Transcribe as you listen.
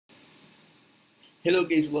Hello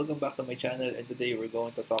guys, welcome back to my channel, and today we're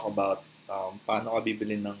going to talk about paano ka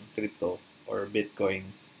bibili ng crypto or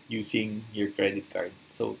Bitcoin using your credit card.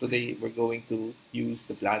 So today we're going to use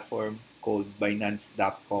the platform called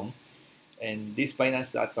Binance.com, and this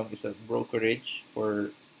Binance.com is a brokerage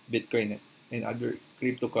for Bitcoin and other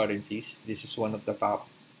cryptocurrencies. This is one of the top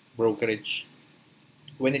brokerage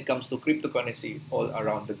when it comes to cryptocurrency all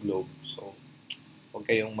around the globe. So huwag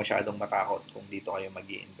kayong masyadong matakot kung dito kayo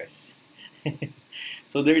mag-i-invest.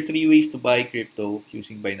 So there are three ways to buy crypto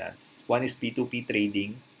using Binance. One is P2P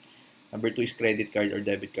trading. Number two is credit card or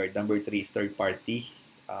debit card. Number three is third-party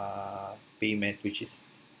payment, which is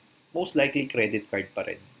most likely credit card pa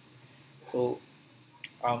rin. So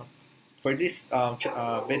um, for this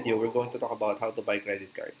video, we're going to talk about how to buy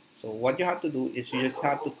credit card. So what you have to do is you just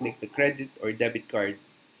have to click the credit or debit card,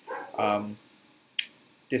 um,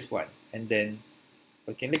 this one. And then,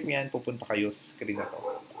 pag kinlik mo yan, pupunta kayo sa screen na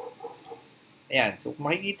to. Ayan, so kung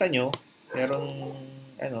makikita nyo,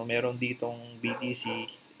 meron ditong BTC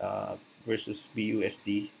versus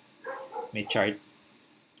BUSD, may chart.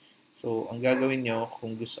 So, ang gagawin nyo,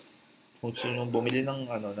 kung gusto nyo bumili ng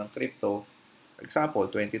crypto, for example,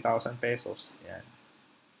 20,000 pesos, ayan.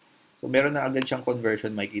 So, meron na agad siyang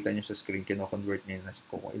conversion, makikita nyo sa screen, kino-convert nyo na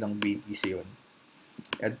kung ilang BTC yun.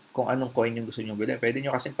 At kung anong coin yung gusto nyo bilhin, pwede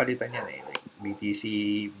nyo kasing palitan yan eh. Like BTC,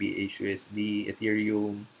 BHUSD,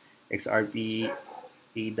 Ethereum, XRP,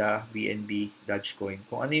 ADA, BNB, Dogecoin.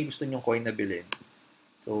 Kung ano yung gusto nyong coin na bilhin.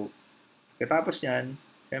 So, katapos yan,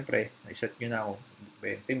 syempre, naiset nyo na kung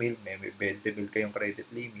 20 mil, may 20 mil kayong credit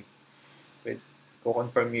limit.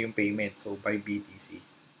 Ko-confirm nyo yung payment. So, by BTC.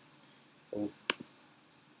 So,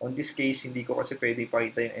 on this case, hindi ko kasi pwede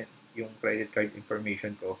ipakita yung credit card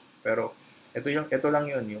information ko. Pero, ito lang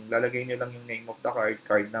yun. Yung lalagay nyo lang yung name of the card,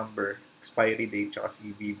 card number, expiry date, tsaka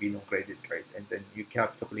CVV ng credit card. And then, you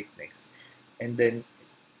have to click next. And then,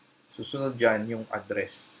 susunod dyan yung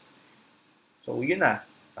address. So, yun na.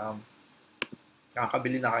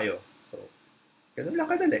 Nakakabili na kayo. So, ganun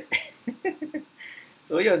lang kadali.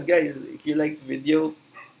 So, yun guys. If you like the video,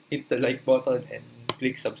 hit the like button and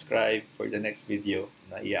click subscribe for the next video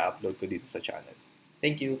na i-upload ko dito sa channel.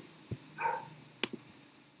 Thank you!